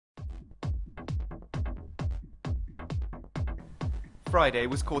Friday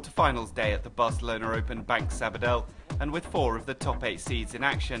was quarter-finals day at the Barcelona Open Bank Sabadell, and with 4 of the top 8 seeds in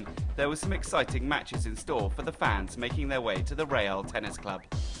action, there were some exciting matches in store for the fans making their way to the Real Tennis Club.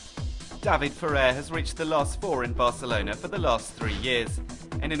 David Ferrer has reached the last 4 in Barcelona for the last 3 years,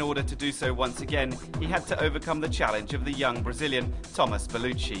 and in order to do so once again, he had to overcome the challenge of the young Brazilian Thomas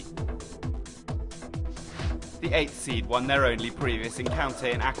Bellucci. The 8th seed won their only previous encounter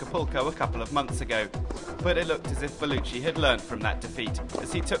in Acapulco a couple of months ago, but it looked as if Bellucci had learned from that defeat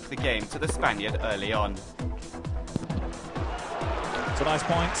as he took the game to the Spaniard early on. It's a nice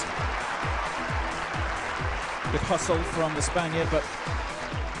point. Good hustle from the Spaniard, but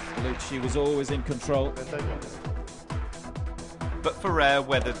Bellucci was always in control. But Ferrer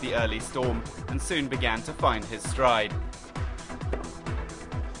weathered the early storm and soon began to find his stride.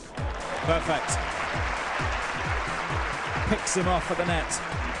 Perfect. Picks him off at the net.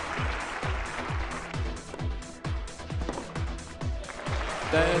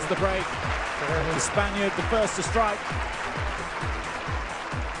 There's the break. The Spaniard, the first to strike.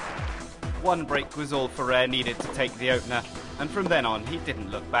 One break was all Ferrer needed to take the opener, and from then on he didn't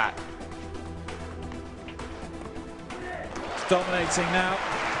look back. Dominating now,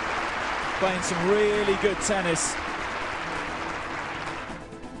 playing some really good tennis.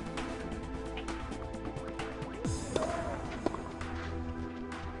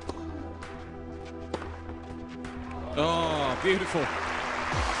 Oh, beautiful.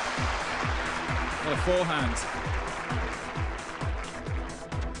 What a forehand.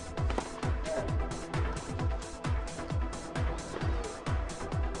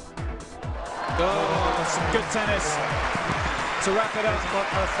 Oh, some good tennis. To wrap it up,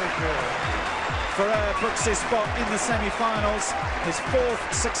 Ferrer books his spot in the semi-finals, his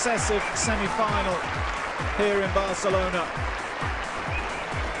 4th successive semi-final here in Barcelona.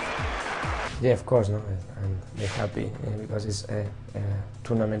 Yeah, of course, no, I'm very happy because it's a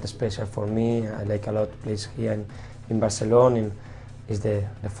tournament special for me. I like a lot to play here in Barcelona, and it's the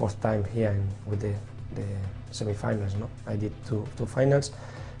 4th time here with the semi-finals. No, I did two finals,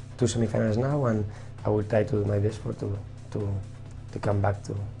 2 semi-finals now, and I will try to do my best to come back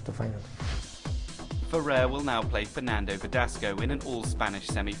to finals. Ferrer will now play Fernando Verdasco in an all-Spanish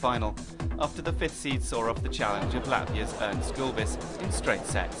semi-final, after the 5th seed saw off the challenge of Latvia's Ernst Gulbis in straight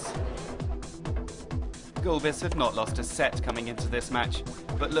sets. Gulbis had not lost a set coming into this match,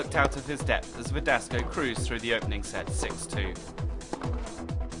 but looked out of his depth as Verdasco cruised through the opening set 6-2.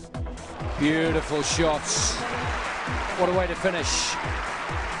 Beautiful shots. What a way to finish.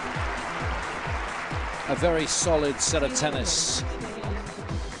 A very solid set of tennis.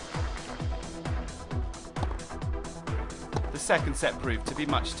 The second set proved to be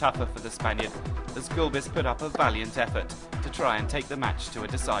much tougher for the Spaniard, as Gulbis put up a valiant effort to try and take the match to a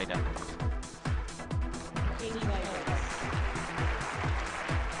decider.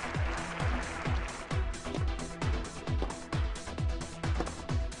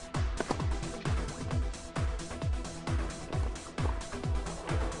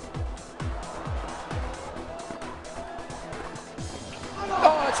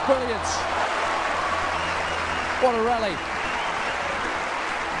 Oh, it's brilliant. What a rally.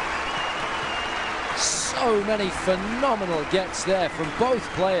 So many phenomenal gets there from both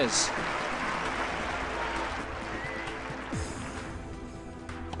players.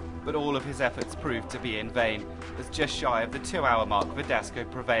 But all of his efforts proved to be in vain, as just shy of the 2-hour mark, Verdasco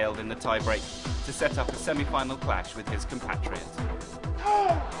prevailed in the tie-break to set up a semi-final clash with his compatriot.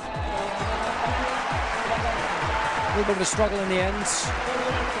 A little bit of a struggle in the end.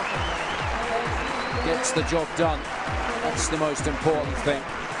 Gets the job done. That's the most important thing.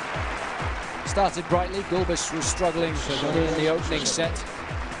 Started brightly. Gulbis was struggling in the opening set.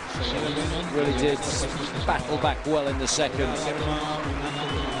 Really did battle back well in the second.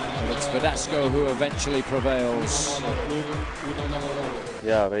 It's Verdasco who eventually prevails.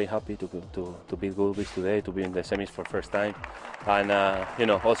 Yeah, very happy to beat Gulbis today, to be in the semis for first time, and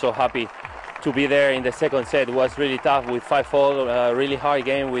also happy to be there in the second set. It was really tough with 5-all, really hard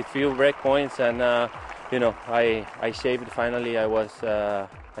game with few break points, and I shaved finally. I was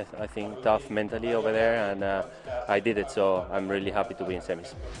I think tough mentally over there, and I did it. So I'm really happy to be in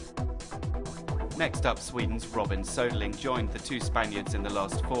semis. Next up, Sweden's Robin Söderling joined the 2 Spaniards in the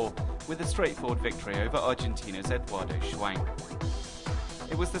last 4 with a straightforward victory over Argentina's Eduardo Schwang.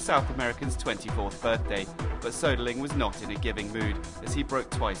 It was the South American's 24th birthday, but Söderling was not in a giving mood as he broke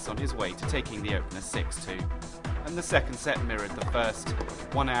twice on his way to taking the opener 6-2. And the second set mirrored the first.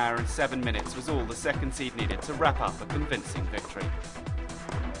 1 hour and 7 minutes was all the second seed needed to wrap up a convincing victory.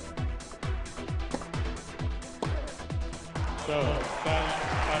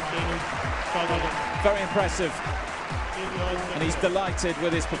 Very impressive. and he's delighted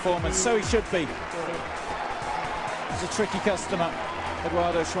with his performance, so he should be. He's a tricky customer,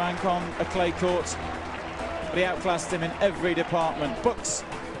 Eduardo Schwank, on a clay court, but he outclassed him in every department. Books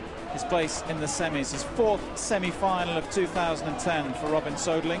his place in the semis, his fourth semi-final of 2010 for Robin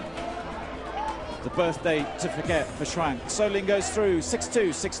Soderling. The birthday to forget for Schwank. Soderling goes through 6-2,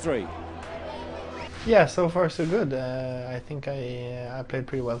 6-3. Yeah, so far so good. I think I played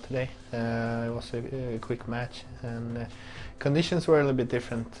pretty well today. It was a quick match, and conditions were a little bit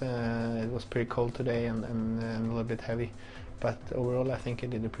different. It was pretty cold today and a little bit heavy, but overall I think I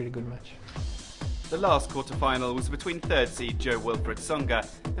did a pretty good match. The last quarter-final was between third seed Jo-Wilfried Tsonga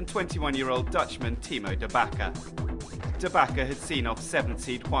and 21-year-old Dutchman Thiemo de Bakker. De Bakker had seen off 7th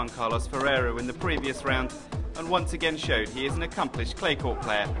seed Juan Carlos Ferrer in the previous round, and once again showed he is an accomplished clay court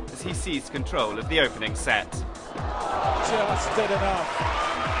player as he seized control of the opening set. Just did enough.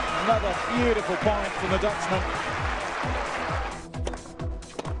 Another beautiful point from the Dutchman.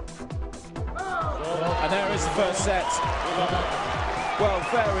 And there is the first set. Well,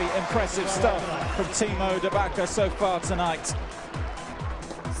 very impressive stuff from Thiemo de Bakker so far tonight.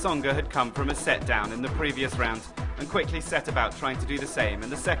 Tsonga had come from a set down in the previous round and quickly set about trying to do the same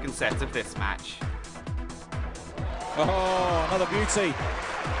in the second set of this match. Oh, another beauty.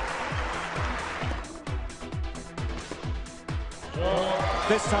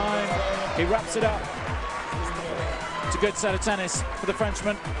 This time, he wraps it up. It's a good set of tennis for the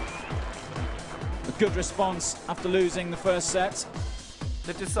Frenchman. A good response after losing the first set.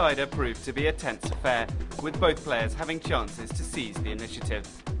 The decider proved to be a tense affair, with both players having chances to seize the initiative.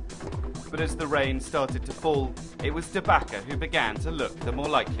 But as the rain started to fall, it was de Bakker who began to look the more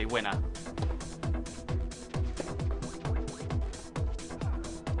likely winner.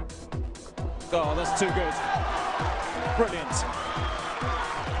 Oh, that's too good. Brilliant.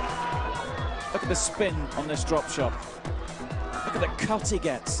 Look at the spin on this drop shot. Look at the cut he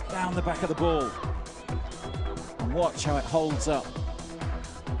gets down the back of the ball. And watch how it holds up.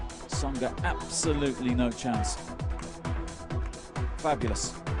 Tsonga, absolutely no chance.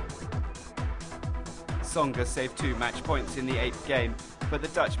 Fabulous. Tsonga saved 2 match points in the 8th game, but the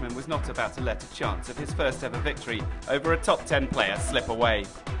Dutchman was not about to let a chance of his first ever victory over a top 10 player slip away.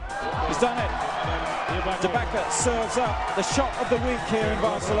 He's done it. De Bakker serves up the shot of the week here in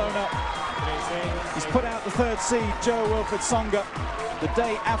Barcelona. He's put out the third seed, Jo-Wilfried Tsonga, the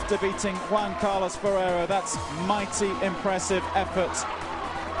day after beating Juan Carlos Ferrer. That's mighty impressive effort.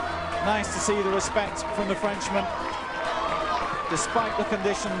 Nice to see the respect from the Frenchman. Despite the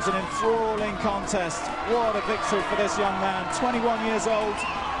conditions, an enthralling contest. What a victory for this young man, 21 years old,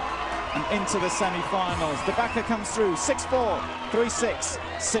 and into the semi-finals. De Bakker comes through 6-4, 3-6,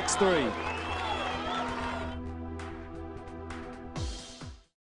 6-3.